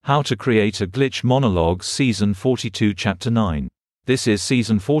How to Create a Glitch Monologues Season 42 Chapter 9. This is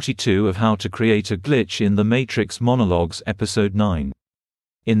Season 42 of How to Create a Glitch in the Matrix Monologues Episode 9.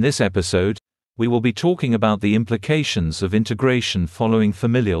 In this episode, we will be talking about the implications of integration following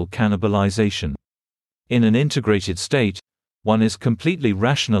familial cannibalization. In an integrated state, one is completely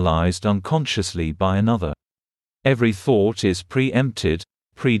rationalized unconsciously by another. Every thought is preempted,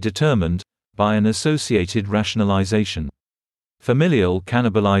 predetermined, by an associated rationalization. Familial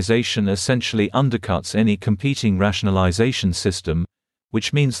cannibalization essentially undercuts any competing rationalization system,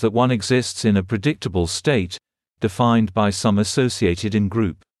 which means that one exists in a predictable state, defined by some associated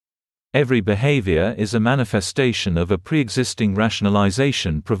in-group. Every behavior is a manifestation of a pre-existing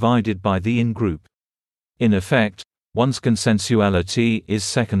rationalization provided by the in-group. In effect, one's consensuality is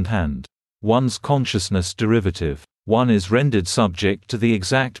second-hand. One's consciousness derivative. One is rendered subject to the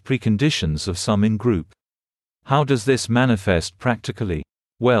exact preconditions of some in-group. How does this manifest practically?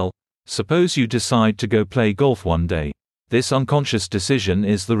 Well, suppose you decide to go play golf one day. This unconscious decision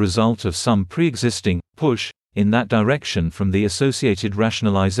is the result of some pre-existing push in that direction from the associated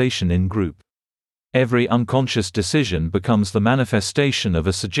rationalization in group. Every unconscious decision becomes the manifestation of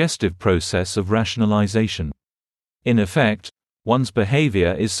a suggestive process of rationalization. In effect, one's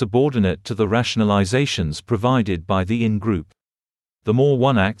behavior is subordinate to the rationalizations provided by the in-group. The more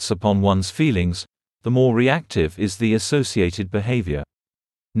one acts upon one's feelings, the more reactive is the associated behavior.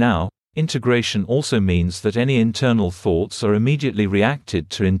 Now, integration also means that any internal thoughts are immediately reacted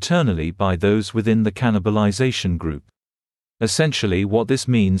to internally by those within the cannibalization group. Essentially, what this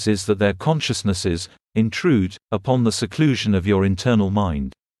means is that their consciousnesses intrude upon the seclusion of your internal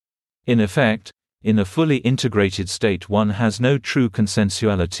mind. In effect, in a fully integrated state, one has no true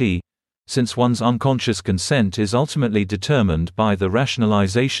consensuality, since one's unconscious consent is ultimately determined by the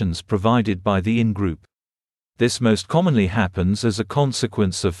rationalizations provided by the in-group. This most commonly happens as a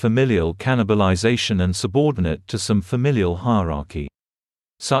consequence of familial cannibalization and subordinate to some familial hierarchy,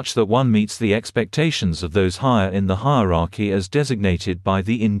 such that one meets the expectations of those higher in the hierarchy as designated by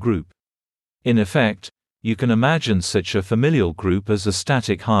the in-group. In effect, you can imagine such a familial group as a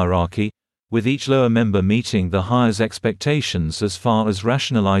static hierarchy, with each lower member meeting the higher's expectations as far as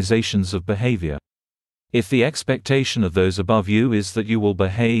rationalizations of behavior. If the expectation of those above you is that you will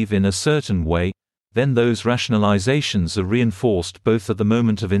behave in a certain way, then those rationalizations are reinforced both at the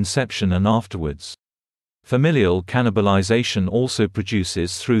moment of inception and afterwards. Familial cannibalization also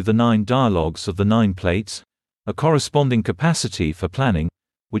produces, through the 9 dialogues of the 9 plates, a corresponding capacity for planning,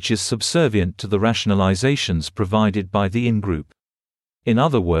 which is subservient to the rationalizations provided by the in-group. In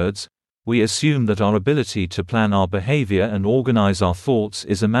other words, we assume that our ability to plan our behavior and organize our thoughts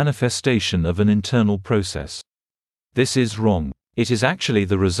is a manifestation of an internal process. This is wrong. It is actually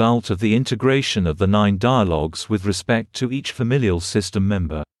the result of the integration of the 9 dialogues with respect to each familial system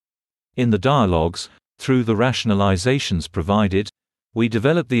member. In the dialogues, through the rationalizations provided, we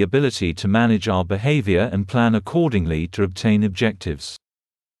develop the ability to manage our behavior and plan accordingly to obtain objectives.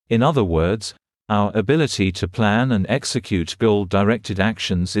 In other words, our ability to plan and execute goal-directed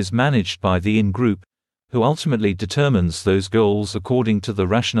actions is managed by the in-group, who ultimately determines those goals according to the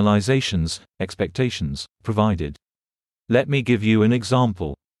rationalizations, expectations, provided. Let me give you an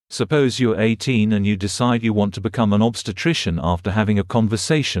example. Suppose you're 18 and you decide you want to become an obstetrician after having a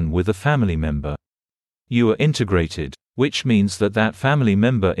conversation with a family member. You are integrated, which means that that family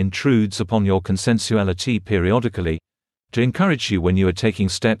member intrudes upon your consensuality periodically, to encourage you when you are taking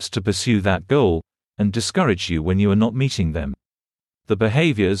steps to pursue that goal, and discourage you when you are not meeting them. The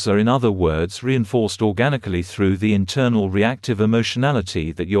behaviors are, in other words, reinforced organically through the internal reactive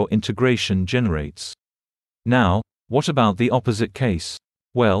emotionality that your integration generates. Now, what about the opposite case?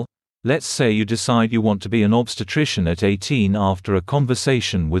 Well, let's say you decide you want to be an obstetrician at 18 after a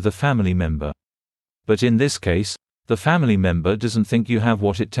conversation with a family member. But in this case, the family member doesn't think you have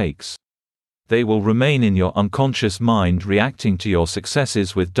what it takes. They will remain in your unconscious mind reacting to your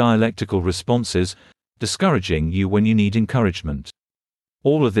successes with dialectical responses, discouraging you when you need encouragement.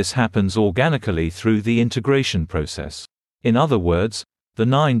 All of this happens organically through the integration process. In other words, the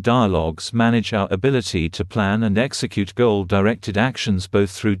 9 dialogues manage our ability to plan and execute goal-directed actions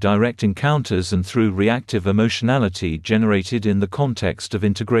both through direct encounters and through reactive emotionality generated in the context of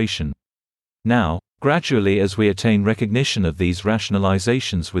integration. Now, gradually as we attain recognition of these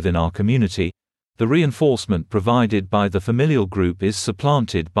rationalizations within our community, the reinforcement provided by the familial group is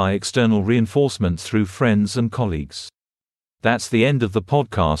supplanted by external reinforcement through friends and colleagues. That's the end of the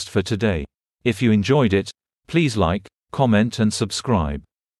podcast for today. If you enjoyed it, please like, comment and subscribe.